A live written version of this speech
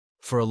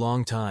For a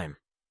long time,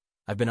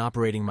 I've been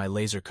operating my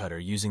laser cutter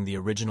using the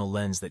original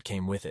lens that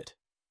came with it.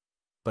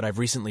 But I've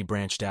recently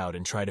branched out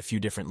and tried a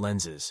few different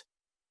lenses,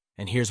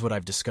 and here's what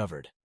I've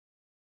discovered.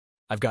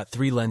 I've got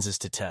 3 lenses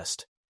to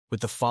test,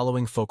 with the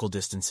following focal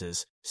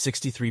distances: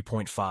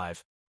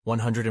 63.5,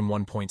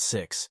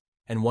 101.6,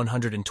 and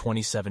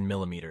 127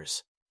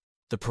 millimeters.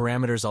 The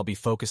parameters I'll be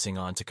focusing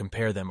on to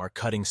compare them are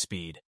cutting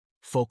speed,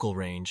 focal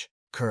range,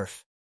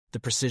 kerf, the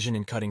precision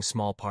in cutting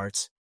small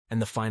parts,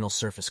 and the final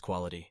surface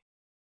quality.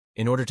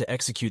 In order to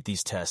execute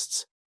these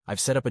tests, I've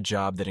set up a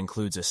job that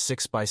includes a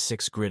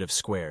 6x6 grid of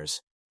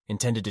squares,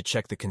 intended to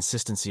check the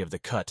consistency of the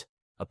cut,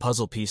 a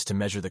puzzle piece to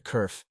measure the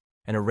kerf,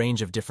 and a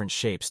range of different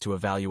shapes to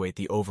evaluate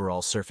the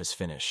overall surface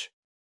finish.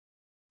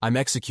 I'm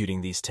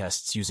executing these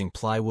tests using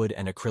plywood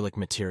and acrylic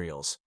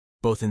materials,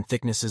 both in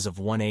thicknesses of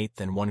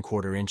 1/8 and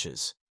 1/4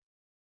 inches.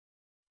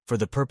 For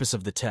the purpose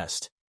of the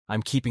test,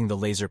 I'm keeping the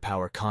laser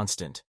power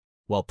constant,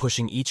 while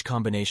pushing each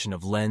combination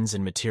of lens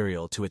and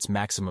material to its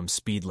maximum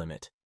speed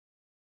limit.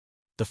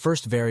 The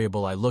first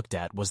variable I looked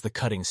at was the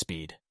cutting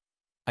speed.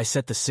 I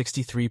set the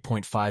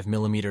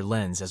 63.5mm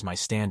lens as my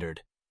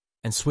standard,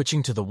 and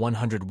switching to the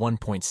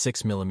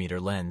 101.6mm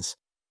lens,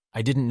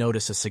 I didn't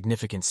notice a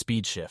significant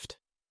speed shift.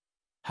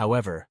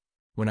 However,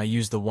 when I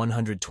used the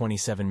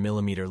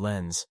 127mm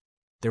lens,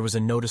 there was a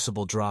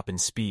noticeable drop in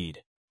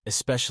speed,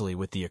 especially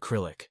with the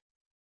acrylic.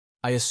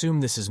 I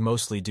assume this is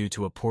mostly due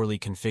to a poorly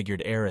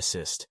configured air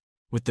assist,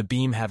 with the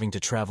beam having to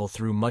travel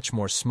through much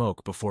more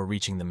smoke before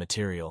reaching the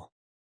material.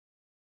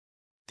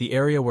 The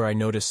area where I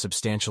noticed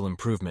substantial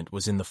improvement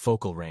was in the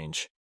focal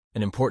range,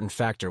 an important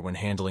factor when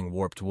handling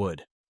warped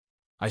wood.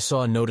 I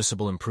saw a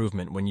noticeable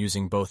improvement when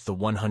using both the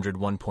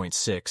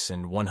 101.6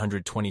 and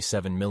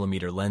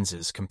 127mm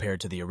lenses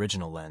compared to the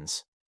original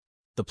lens.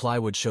 The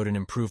plywood showed an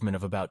improvement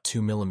of about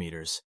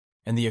 2mm,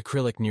 and the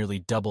acrylic nearly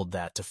doubled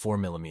that to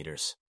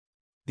 4mm.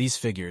 These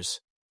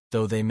figures,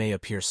 though they may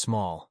appear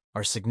small,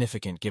 are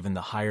significant given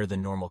the higher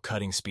than normal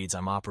cutting speeds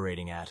I'm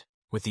operating at,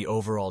 with the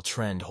overall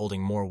trend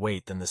holding more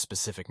weight than the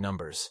specific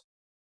numbers.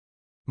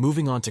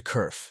 Moving on to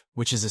kerf,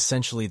 which is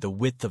essentially the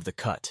width of the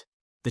cut,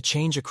 the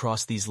change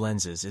across these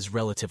lenses is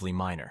relatively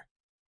minor.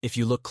 If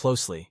you look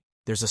closely,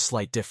 there's a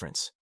slight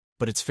difference,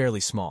 but it's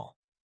fairly small.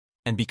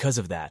 And because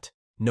of that,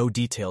 no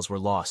details were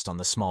lost on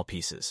the small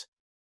pieces.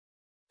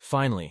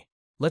 Finally,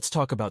 let's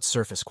talk about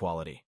surface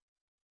quality.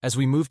 As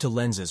we move to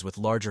lenses with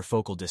larger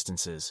focal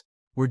distances,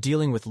 we're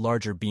dealing with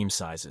larger beam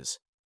sizes,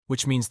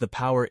 which means the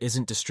power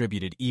isn't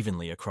distributed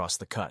evenly across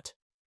the cut.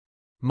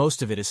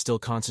 Most of it is still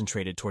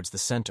concentrated towards the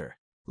center,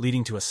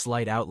 leading to a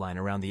slight outline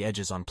around the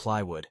edges on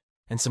plywood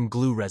and some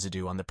glue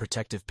residue on the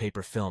protective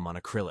paper film on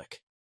acrylic.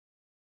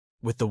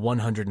 With the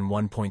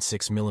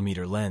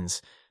 101.6mm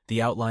lens,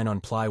 the outline on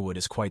plywood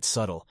is quite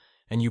subtle,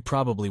 and you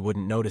probably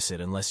wouldn't notice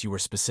it unless you were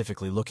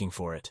specifically looking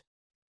for it.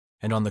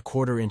 And on the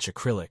 1/4-inch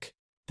acrylic,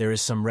 there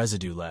is some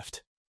residue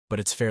left, but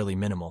it's fairly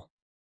minimal.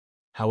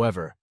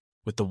 However,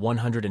 with the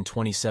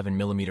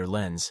 127mm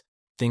lens,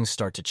 things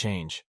start to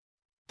change.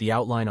 The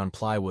outline on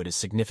plywood is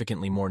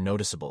significantly more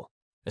noticeable,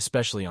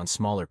 especially on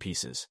smaller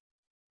pieces.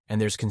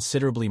 And there's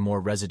considerably more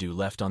residue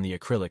left on the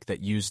acrylic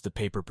that used the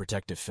paper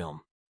protective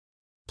film.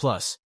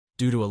 Plus,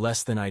 due to a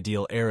less than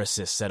ideal air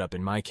assist setup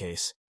in my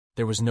case,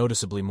 there was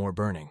noticeably more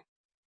burning.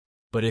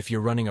 But if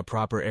you're running a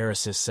proper air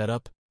assist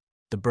setup,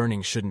 the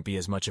burning shouldn't be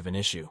as much of an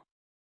issue.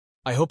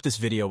 I hope this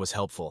video was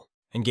helpful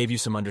and gave you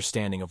some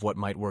understanding of what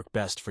might work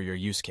best for your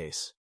use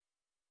case.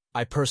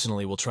 I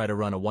personally will try to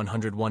run a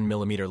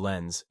 101mm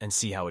lens and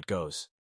see how it goes.